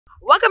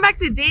Welcome back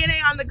to DNA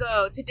on the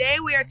Go. Today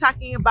we are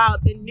talking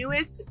about the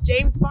newest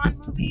James Bond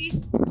movie,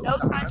 No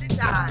Time to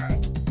Die.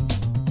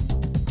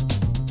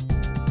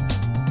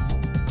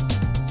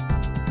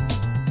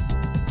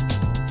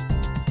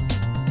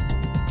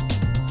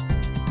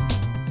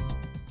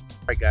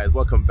 Alright guys,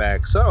 welcome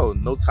back. So,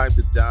 No Time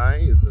to Die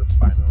is the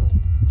final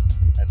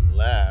and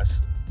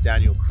last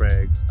Daniel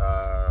Craig's,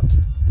 I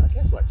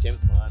guess what,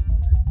 James Bond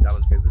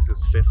challenge. This is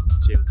his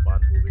 5th James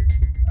Bond movie,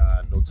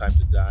 No Time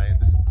to Die. And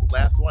this is his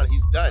last one.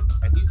 He's done.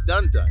 And he's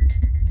done.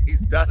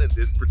 He's done in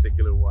this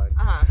particular one.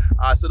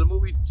 So the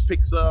movie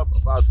picks up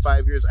about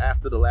 5 years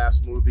after the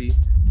last movie.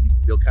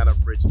 They'll kind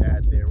of bridge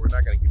that there. We're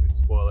not going to give any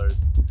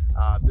spoilers.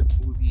 This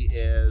movie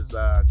is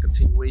a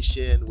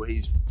continuation where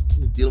he's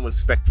dealing with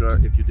Spectre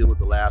if you deal with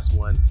the last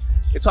one.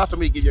 It's hard for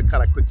me to give you a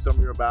kind of quick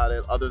summary about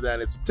it, other than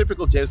it's a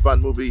typical James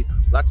Bond movie.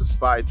 Lots of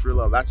spy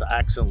thriller, lots of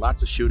action,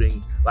 lots of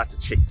shooting, lots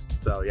of chase.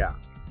 So yeah.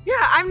 Yeah,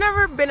 I've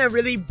never been a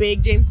really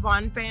big James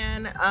Bond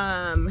fan.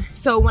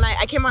 So when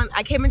I came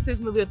into this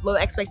movie with low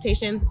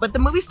expectations, but the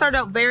movie started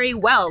out very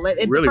well.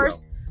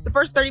 The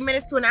first 30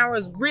 minutes to an hour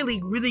was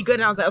really, really good.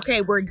 And I was like, okay,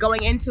 we're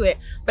going into it.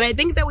 But I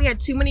think that we had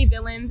too many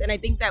villains, and I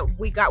think that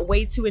we got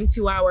way too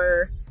into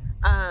our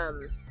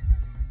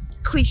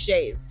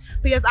cliches.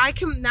 Because I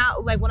can now,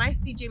 like, when I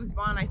see James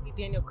Bond, I see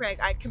Daniel Craig,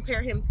 I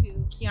compare him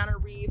to Keanu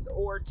Reeves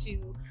or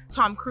to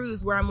Tom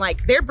Cruise, where I'm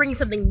like, they're bringing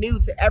something new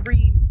to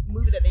every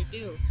movie that they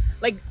do.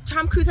 Like,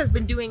 Tom Cruise has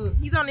been doing,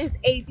 he's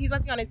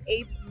working on his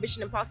 8th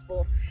Mission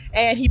Impossible,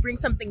 and he brings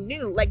something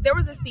new. Like, there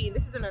was a scene,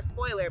 this isn't a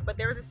spoiler, but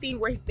there was a scene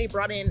where they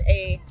brought in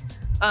a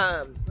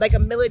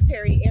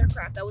military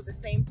aircraft that was the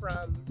same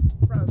from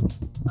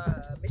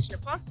Mission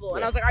Impossible.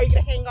 And I was like, are you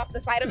gonna hang off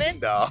the side of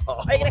it? No.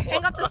 Are you gonna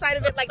hang off the side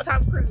of it like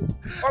Tom Cruise?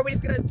 Or are we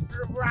just gonna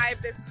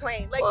drive this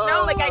plane? Like,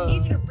 no, like, I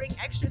need you to bring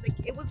extras. Like,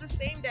 it was the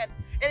same that,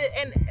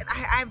 and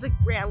I have to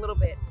rant a little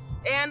bit.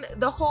 And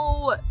the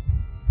whole,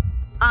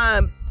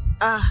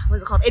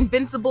 what's it called?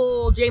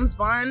 Invincible James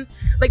Bond.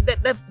 Like,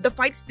 the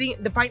fight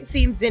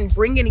scenes didn't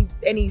bring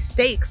any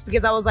stakes,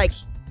 because I was like,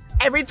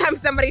 every time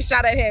somebody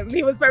shot at him,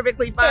 he was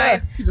perfectly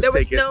fine.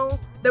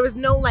 There was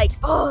no like,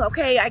 oh,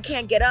 okay, I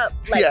can't get up.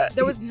 Like, yeah,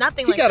 there was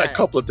nothing like that. He got a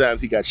couple of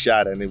times he got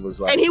shot, and it was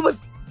like, and he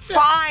was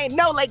fine.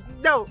 No,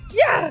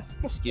 yeah.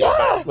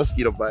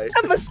 Mosquito bite.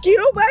 A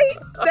mosquito bite?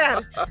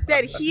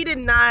 That he did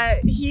not.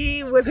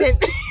 He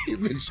wasn't. He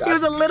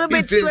was a little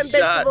bit too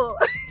invincible.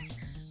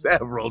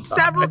 Several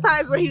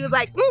times where he was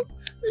like,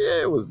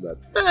 yeah, it was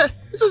nothing.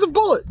 It's just a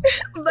bullet.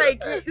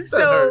 Like,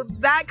 so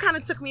that kind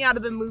of took me out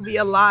of the movie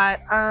a lot.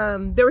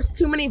 There was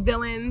too many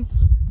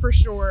villains for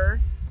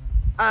sure.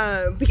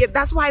 Because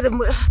that's why the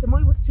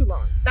movie was too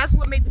long. That's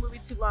what made the movie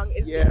too long.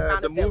 Is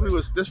the movie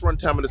was, this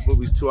runtime of this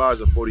movie is 2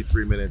 hours and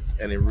 43 minutes,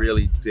 and it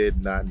really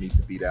did not need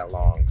to be that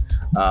long.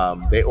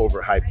 They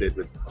overstuffed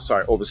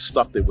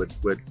it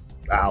with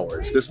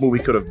hours. This movie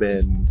could have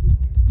been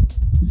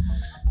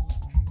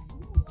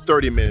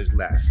 30 minutes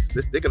less.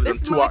 This movie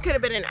could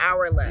have been an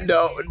hour less.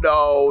 No.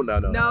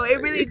 No,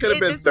 it could have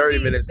been 30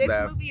 minutes less.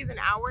 This movie is an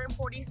hour and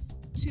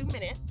 42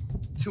 minutes.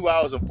 2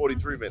 hours and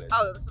 43 minutes.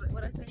 Oh, that's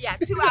what I said. Yeah,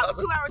 2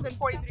 hours and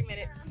 43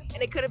 minutes.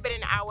 And it could have been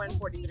an hour and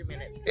 43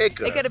 minutes. It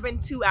could have been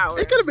 2 hours.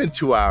 It could have been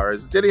 2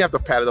 hours. They didn't have to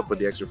pad it up with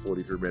the extra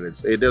 43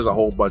 minutes. There's a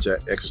whole bunch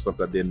of extra stuff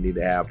that didn't need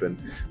to happen.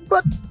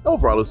 But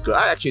overall, it was good.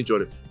 I actually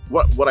enjoyed it.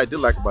 What I did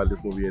like about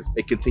this movie is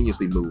it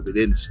continuously moved. It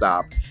didn't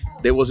stop.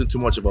 There wasn't too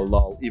much of a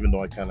lull, even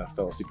though I kind of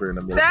fell asleep in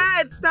the middle.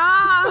 Dad,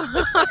 stop!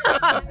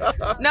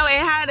 No,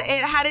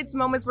 it had its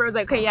moments where it was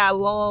like, okay, yeah,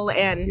 lull,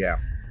 and yeah.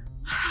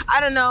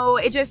 I don't know.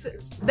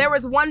 There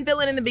was one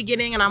villain in the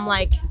beginning, and I'm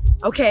like,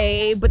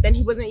 okay, but then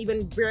he wasn't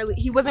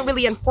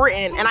really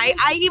important. And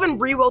I even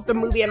rewrote the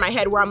movie in my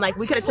head where I'm like,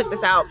 we could have took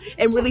this out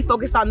and really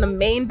focused on the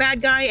main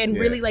bad guy and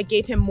really like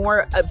gave him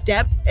more of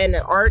depth and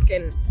an arc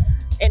and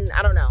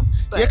I don't know.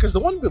 But, yeah, because the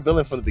one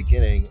villain from the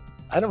beginning,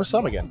 I never saw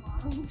him again.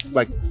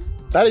 Like,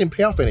 that didn't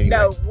pay off in any way.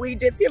 No, we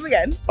did see him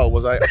again. Oh,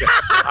 was I? Okay.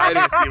 I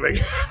didn't see him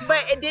again.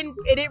 But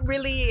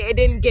it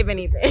didn't give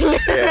anything.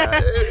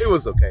 Yeah, it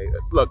was okay.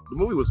 Look, the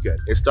movie was good.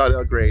 It started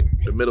out great.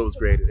 The middle was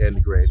great. It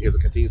ended great. It was a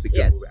continuously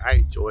good movie. I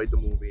enjoyed the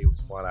movie. It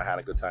was fun. I had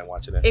a good time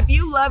watching it. If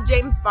you love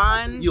James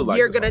Bond,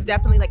 you're going to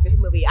definitely like this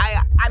movie.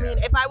 I mean,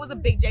 if I was a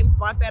big James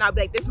Bond fan, I'd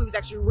be like, this movie's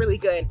actually really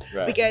good.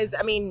 Right. Because,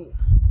 I mean,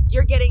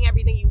 you're getting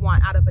everything you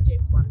want out of a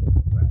James Bond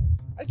movie. Right.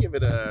 I give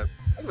it a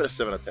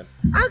 7 out of 10.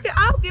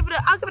 I'll give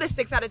it a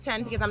 6 out of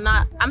 10 because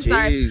I'm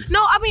sorry. No,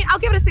 I mean, I'll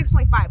give it a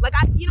 6.5. Like,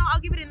 I'll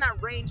give it in that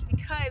range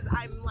because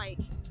I'm like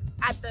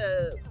at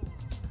the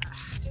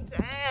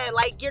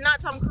like, you're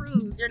not Tom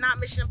Cruise, you're not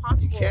Mission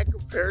Impossible. You can't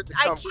compare it to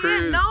Tom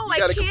Cruise. No, I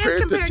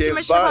can't compare it to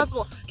Mission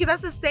Impossible because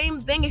that's the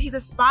same thing. He's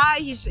a spy.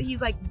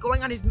 He's like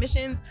going on his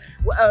missions.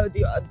 And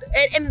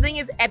the thing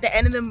is, at the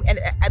end of them, and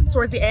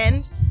towards the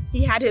end,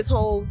 he had his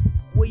whole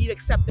 "will you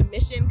accept the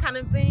mission" kind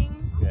of thing.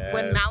 Yes.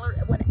 When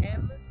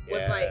M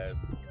was like,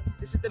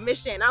 this is the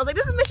mission. I was like,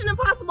 this is Mission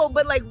Impossible,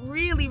 but like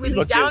really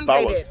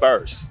downgraded.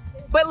 First.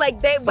 But like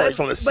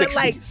from the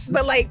 60s.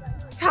 But like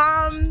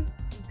Tom,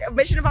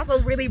 Mission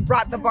Impossible really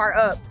brought the bar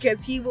up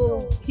because he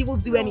will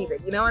do anything.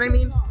 You know what I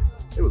mean?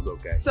 It was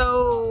okay.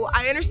 So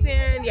I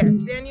understand. Yes,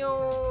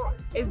 Daniel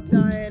is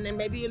done, and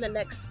maybe in the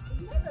next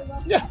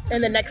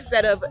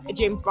set of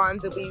James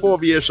Bonds, it'll be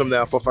 4 years from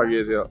now, 4 or 5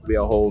 years, it'll be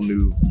a whole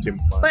new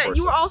James Bond. But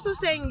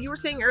person. you were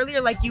saying earlier,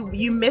 like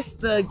you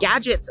missed the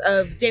gadgets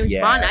of James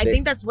Bond. I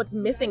think that's what's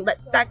missing.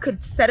 That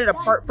could set it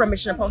apart from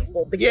Mission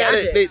Impossible. The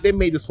gadgets. They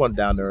made this one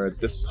down to earth.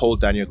 This whole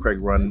Daniel Craig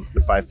run,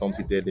 the 5 films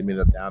he did, they made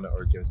it down to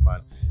earth James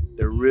Bond.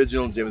 The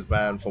original James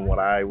Bond, from what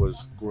I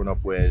was growing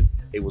up with,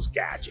 it was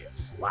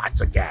gadgets. Lots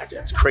of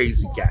gadgets.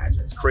 Crazy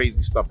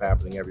stuff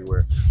happening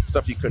everywhere.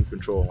 Stuff you couldn't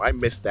control. I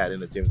missed that in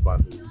the James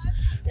Bond movies.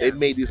 Yeah. They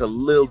made these a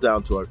little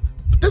down to earth.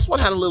 But this one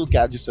had a little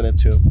gadgets in it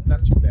too.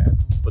 Not too bad.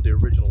 But the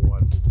original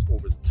one was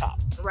over the top.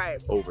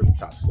 Right. Over the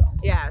top stuff.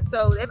 Yeah.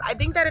 So I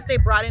think that if they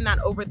brought in that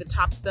over the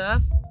top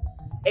stuff,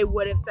 it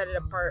would have set it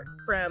apart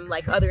from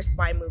like other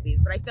spy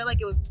movies. But I feel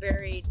like it was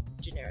very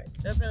generic.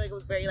 I feel like it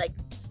was very like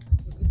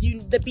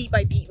the beat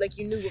by beat, like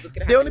you knew what was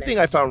gonna happen. The only thing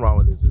I found wrong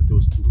with this is it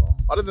was too long.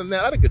 Other than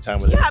that, I had a good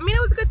time with it. Yeah, I mean, it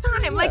was a good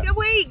time. Yeah. Like,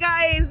 wait,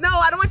 guys, no,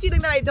 I don't want you to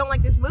think that I don't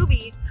like this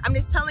movie. I'm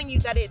just telling you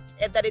that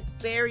it's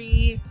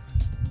very,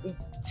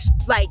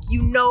 like,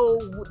 you know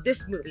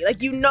this movie.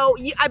 Like,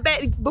 I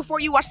bet before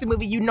you watch the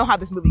movie, you know how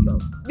this movie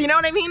goes. You know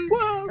what I mean?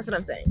 Well, that's what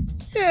I'm saying.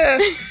 Yeah.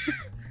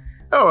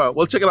 All right,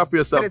 well, check it out for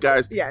yourself,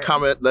 guys. Yeah.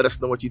 Comment, let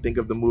us know what you think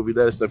of the movie.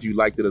 Let us know if you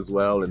liked it as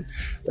well. And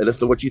let us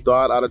know what you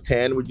thought out of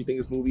 10, what you think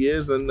this movie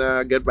is, and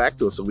get back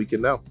to us so we can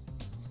know.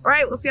 All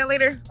right, we'll see y'all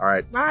later. All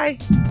right. Bye.